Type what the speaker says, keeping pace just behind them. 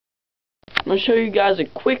I'm going to show you guys a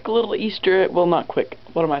quick little Easter egg. Well, not quick.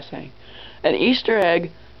 What am I saying? An Easter egg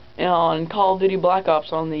on Call of Duty Black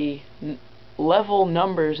Ops on the level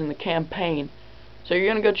numbers in the campaign. So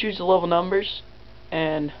you're going to go choose the level numbers,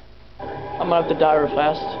 and I'm going to have to die real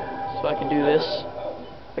fast so I can do this.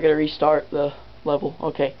 I got to restart the level.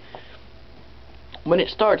 Okay. When it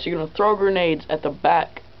starts, you're going to throw grenades at the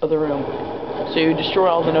back of the room, so you destroy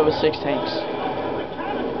all the Nova 6 tanks.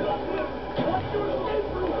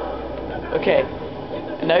 Okay,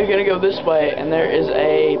 and now you're going to go this way, and there is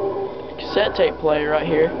a cassette tape player right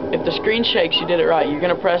here. If the screen shakes, you did it right. You're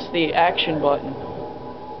going to press the action button.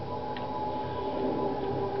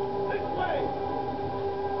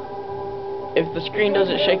 If the screen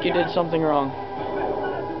doesn't shake, you did something wrong.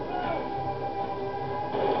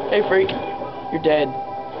 Hey, freak. You're dead.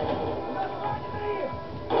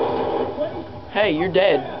 Hey, you're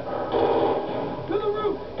dead.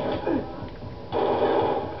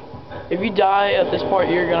 If you die at this part,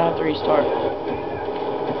 you're gonna have to restart.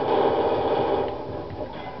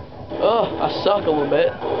 Ugh, I suck a little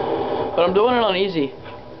bit. But I'm doing it on easy.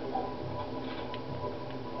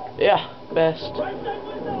 Yeah, best.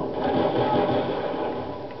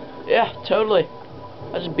 Yeah, totally.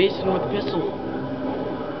 I just beasted him with a pistol.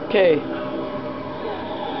 Okay.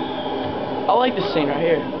 I like this scene right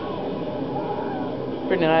here.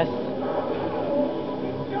 Pretty nice.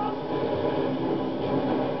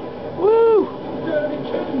 Woo!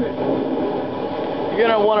 You're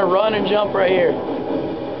gonna want to run and jump right here,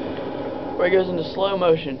 where it goes into slow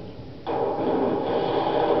motion.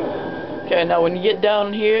 Okay, now when you get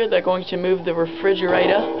down here, they're going to move the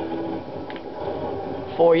refrigerator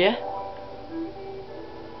for you.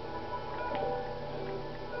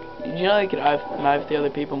 Did you know you could knife the other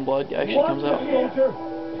people and blood actually comes out?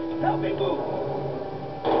 Help me move.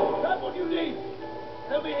 That's what you need.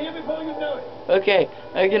 Help me here before you know it. Okay,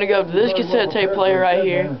 now you're gonna go to this cassette tape player right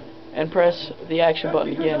here and press the action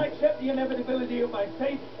button again. You're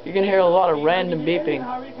gonna hear a lot of random beeping.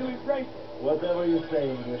 Whatever you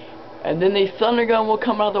say, English. And then the Thundergun will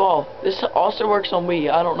come out of the wall. This also works on Wii.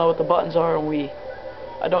 I don't know what the buttons are on Wii.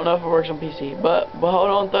 I don't know if it works on PC. But hold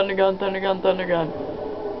on, Thundergun, Thundergun, Thundergun.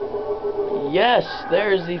 Yes,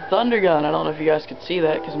 there's the Thundergun. I don't know if you guys could see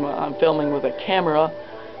that because I'm filming with a camera.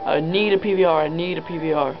 I need a PVR. I need a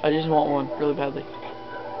PVR. I just want one really badly.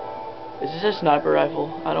 Is this a sniper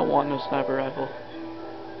rifle? I don't want no sniper rifle.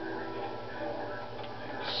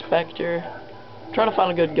 Spectre. I'm trying to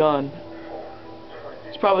find a good gun.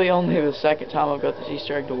 It's probably only the second time I've got this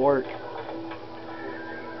Easter egg to work.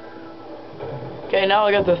 Okay, now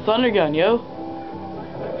I got the Thundergun, yo.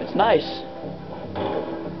 It's nice.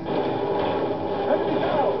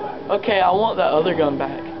 Okay, I want that other gun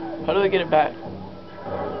back. How do I get it back?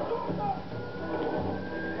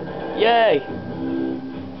 Yay!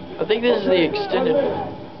 I think this is the extended.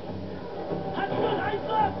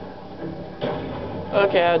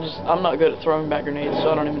 Okay, I'm not good at throwing back grenades, so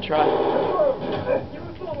I don't even try.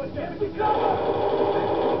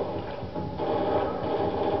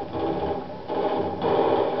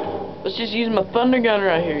 Let's just use my Thundergun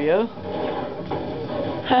right here, yo.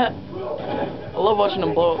 I love watching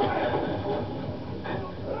them blow up.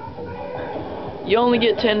 You only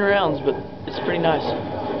get 10 rounds, but it's pretty nice.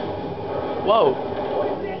 Whoa.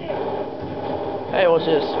 Hey, what's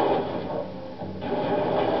this?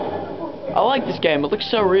 I like this game. It looks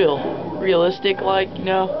so real. Realistic, like, you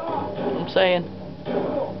know what I'm saying?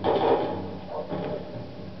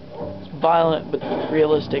 It's violent, but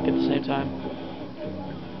realistic at the same time.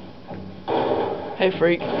 Hey,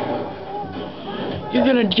 freak. You're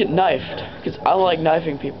gonna get knifed, because I like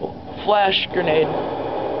knifing people. Flash grenade.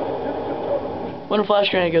 When a flash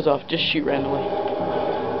grenade goes off, just shoot randomly.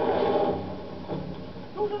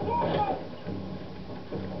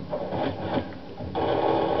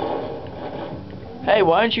 Hey,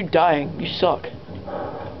 why aren't you dying? You suck.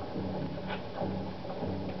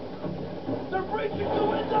 They're breaching the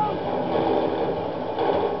window.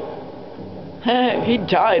 Hey, he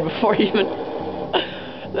died before he even...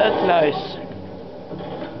 That's nice.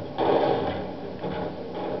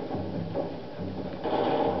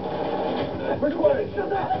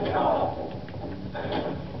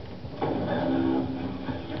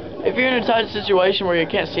 If you're in a tight situation where you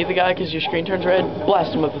can't see the guy because your screen turns red,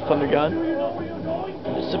 blast him with the Thundergun.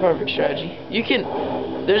 It's the perfect strategy. You can...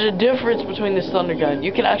 There's a difference between this Thundergun.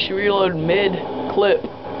 You can actually reload mid-clip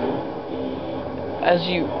as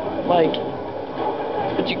you, like...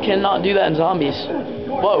 But you cannot do that in zombies.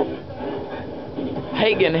 Whoa. I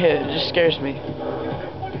hate getting hit. It just scares me.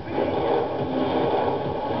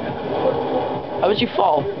 How would you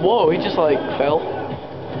fall? Whoa, he just like fell.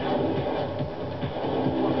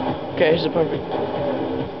 Okay, this is perfect.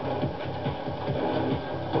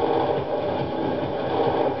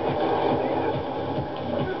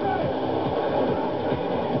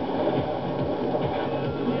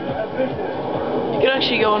 You can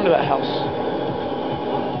actually go into that house.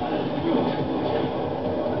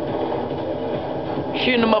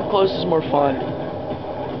 Shooting them up close is more fun.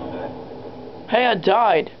 Hey, I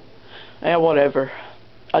died. Eh, whatever.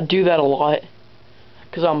 I do that a lot.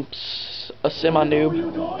 Because I'm a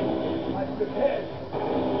semi-noob.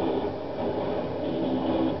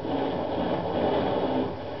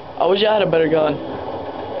 I wish I had a better gun.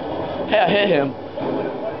 Hey, I hit him.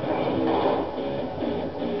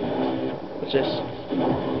 What's this?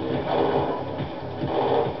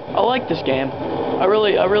 I like this game. I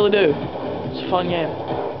really do. It's a fun game.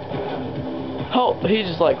 Oh, he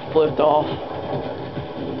just like flipped off.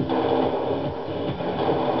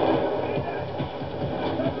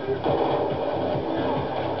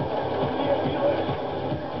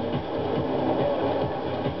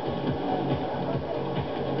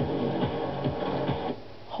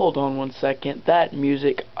 Hold on one second. That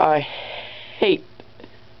music, I hate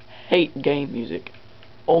game music.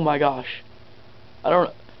 Oh my gosh. I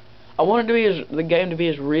want it to be the game to be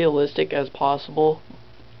as realistic as possible.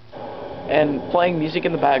 And playing music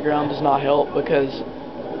in the background does not help because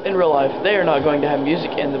in real life they are not going to have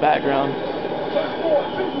music in the background.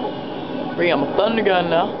 Freak, I'm a Thundergun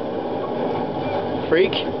now.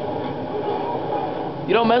 Freak.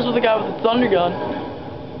 You don't mess with the guy with the Thundergun.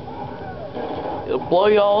 It'll blow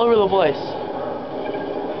you all over the place.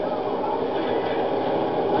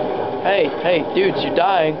 Hey, dudes, you're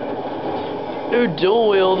dying. Dude, dual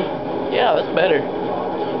wield. Yeah, that's better.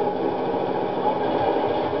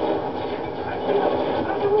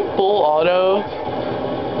 Full auto.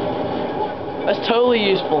 That's totally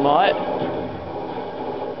useful, not.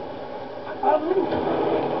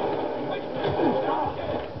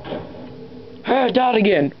 Hey, I died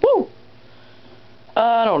again. Woo!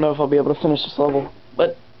 I don't know if I'll be able to finish this level,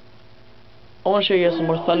 but I want to show you guys some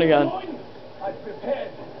more Thundergun.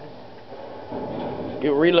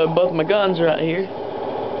 You reload both my guns right here.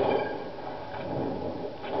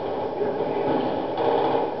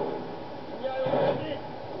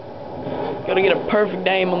 Gotta get a perfect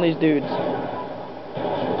aim on these dudes.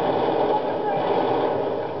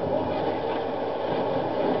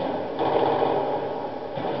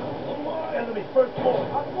 Enemy first floor.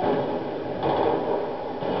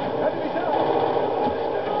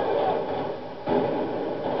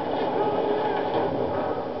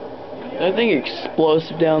 Anything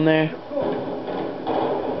explosive down there?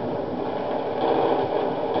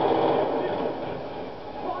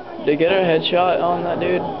 Did I get a headshot on that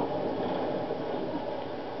dude?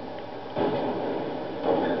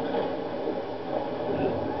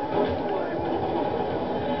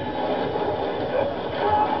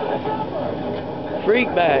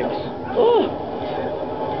 Freak bags. Ooh.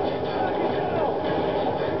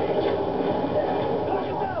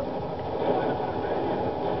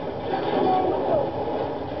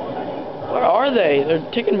 Where are they?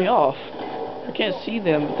 They're ticking me off. I can't see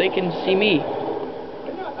them, but they can see me.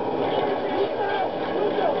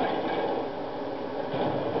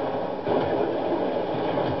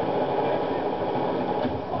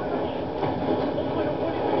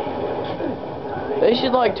 They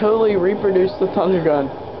should like totally reproduce the Thundergun.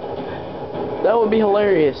 That would be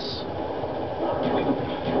hilarious.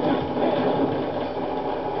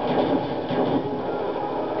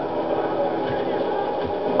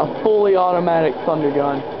 A fully automatic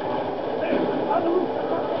Thundergun.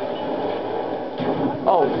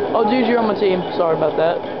 Oh, dude, you're on my team. Sorry about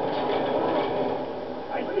that.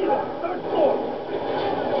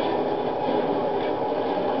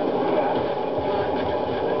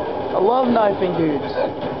 I love knifing dudes.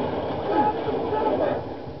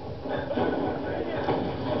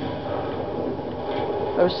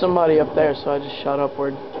 There's somebody up there, so I just shot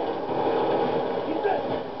upward.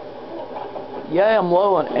 Yeah, I'm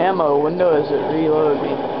low on ammo. When does it reload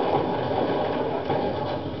me?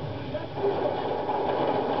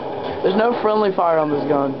 There's no friendly fire on this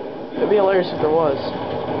gun. It'd be hilarious if there was.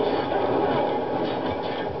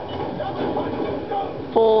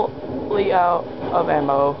 Fully out of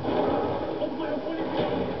ammo.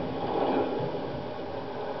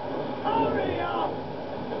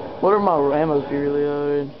 What are my ammos be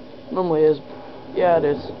reloaded? Normally is. Yeah, it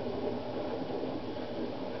is.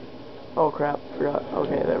 Oh crap, forgot.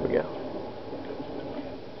 Okay, there we go.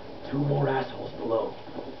 2 more assholes below.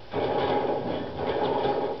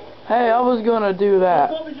 Hey, I was gonna do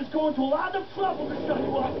that. You're just going to a lot of trouble to shut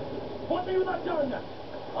you up. What have you not done?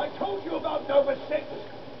 I told you about Nova 6.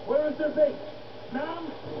 Where is their base?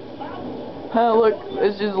 Ma'am? Oh, look,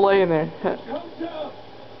 it's just laying there.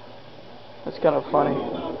 That's kind of funny.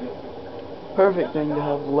 Perfect thing to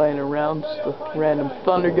have laying around, just a random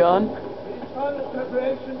Thundergun.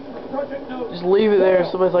 Just leave it there,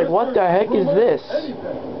 somebody's like, what the heck is this?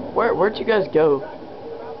 Where'd you guys go?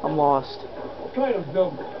 I'm lost. Kind of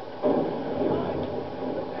dumb.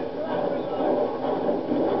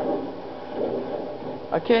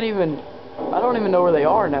 I don't even know where they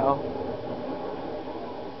are now.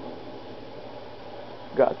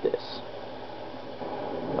 Got this.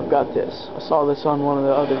 I've got this. I saw this on one of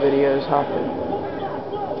the other videos.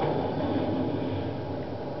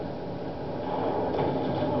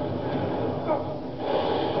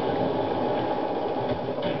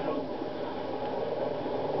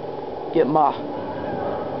 Get my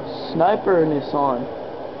sniperness on.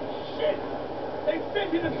 Shit! They've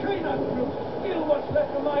sent in a train out to steal what's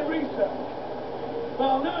left of my research.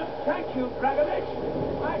 Well, no, thank you, Dragonix.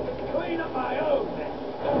 I can clean up my own.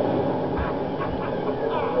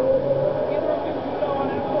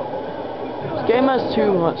 This game has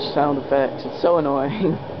too much sound effects. It's so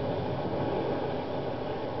annoying.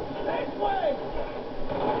 This way!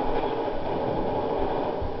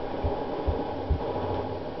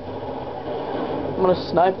 I'm gonna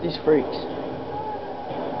snipe these freaks.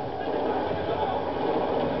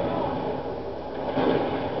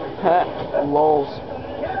 Ha, lols.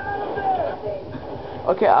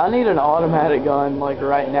 Okay, I need an automatic gun, like,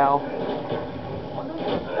 right now.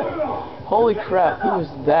 Holy crap, who was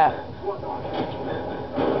that?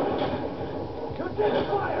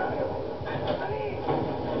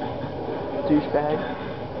 Douchebag.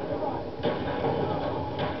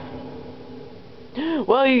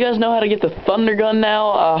 Well, you guys know how to get the Thundergun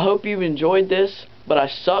now. I hope you've enjoyed this, but I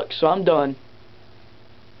suck, so I'm done.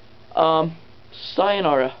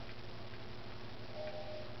 Sayonara.